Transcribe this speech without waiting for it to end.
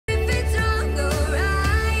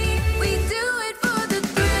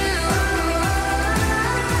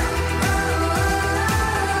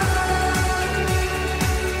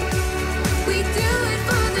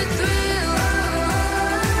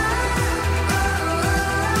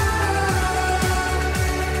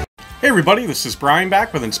Hey everybody, this is Brian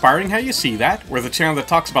back with Inspiring How You See That. We're the channel that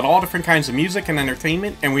talks about all different kinds of music and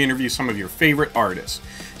entertainment, and we interview some of your favorite artists.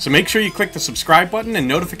 So make sure you click the subscribe button and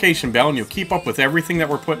notification bell and you'll keep up with everything that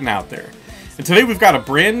we're putting out there. And today we've got a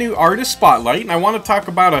brand new artist spotlight, and I want to talk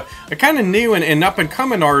about a kind of new and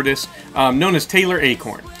up-and-coming artist known as Taylor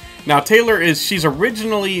Acorn. Now Taylor she's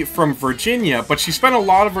originally from Virginia, but she spent a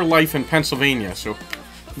lot of her life in Pennsylvania, so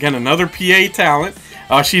again, another PA talent.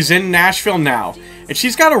 She's in Nashville now. And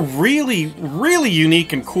she's got a really, really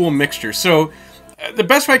unique and cool mixture. So, the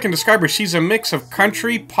best way I can describe her, she's a mix of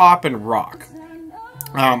country, pop, and rock.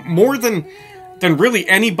 More than really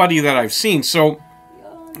anybody that I've seen. So,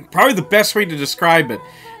 probably the best way to describe it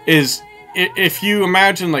is if you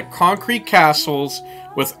imagine like concrete castles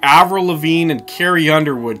with Avril Lavigne and Carrie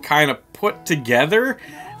Underwood kind of put together,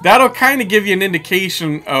 that'll kind of give you an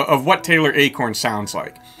indication of what Taylor Acorn sounds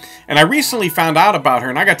like. And I recently found out about her,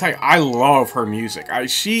 and I gotta tell you, I love her music.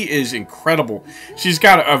 She is incredible. She's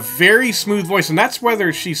got a very smooth voice, and that's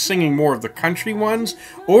whether she's singing more of the country ones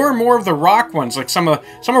or more of the rock ones. Like some of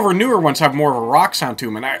her newer ones have more of a rock sound to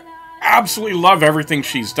them, and I absolutely love everything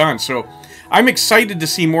she's done. So I'm excited to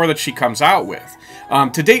see more that she comes out with.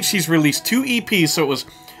 To date, she's released 2 EPs, so it was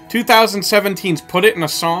 2017's Put It in a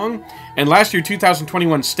Song, and last year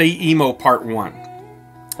 2021 Stay Emo Part 1.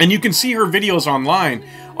 And you can see her videos online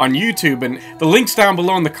on YouTube, and the link's down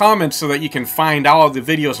below in the comments so that you can find all of the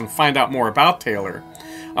videos and find out more about Taylor.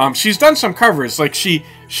 She's done some covers, like she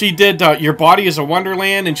did Your Body Is A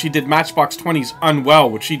Wonderland, and she did Matchbox 20's Unwell,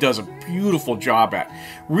 which she does a beautiful job at.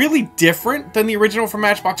 Really different than the original from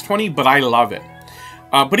Matchbox 20, but I love it.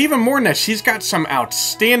 But even more than that, she's got some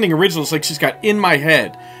outstanding originals, like she's got In My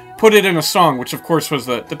Head, Put It in a Song, which of course was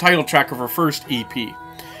the title track of her first EP.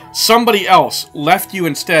 Somebody Else, Left You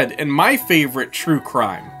Instead, and my favorite, True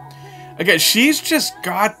Crime. Again, she's just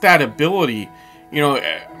got that ability, you know,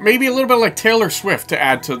 maybe a little bit like Taylor Swift to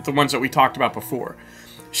add to the ones that we talked about before.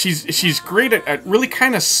 She's great at really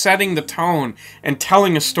kind of setting the tone and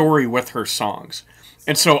telling a story with her songs.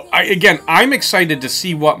 And so, I'm excited to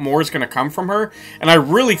see what more is going to come from her, and I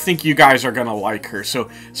really think you guys are going to like her. So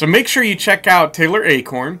make sure you check out Taylor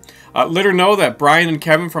Acorn. Let her know that Brian and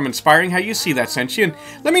Kevin from Inspiring How You See That sent you, and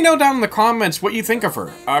let me know down in the comments what you think of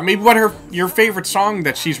her. Maybe what your favorite song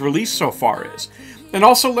that she's released so far is. And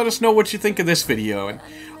also let us know what you think of this video, and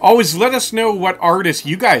always let us know what artists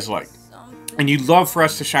you guys like and you'd love for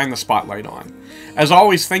us to shine the spotlight on. As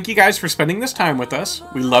always, thank you guys for spending this time with us.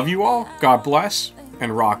 We love you all. God bless.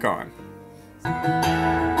 And rock on.